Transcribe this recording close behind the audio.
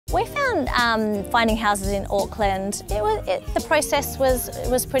We found finding houses in Auckland, the process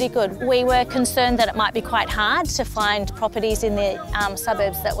was pretty good. We were concerned that it might be quite hard to find properties in the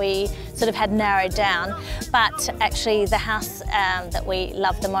suburbs that we sort of had narrowed down, but actually the house that we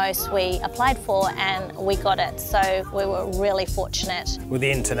loved the most we applied for and we got it, so we were really fortunate. With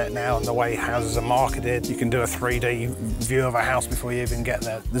the internet now and the way houses are marketed, you can do a 3D view of a house before you even get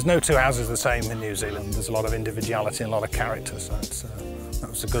there. There's no two houses the same in New Zealand. There's a lot of individuality and a lot of character, so that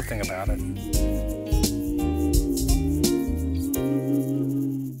was a good thing about it.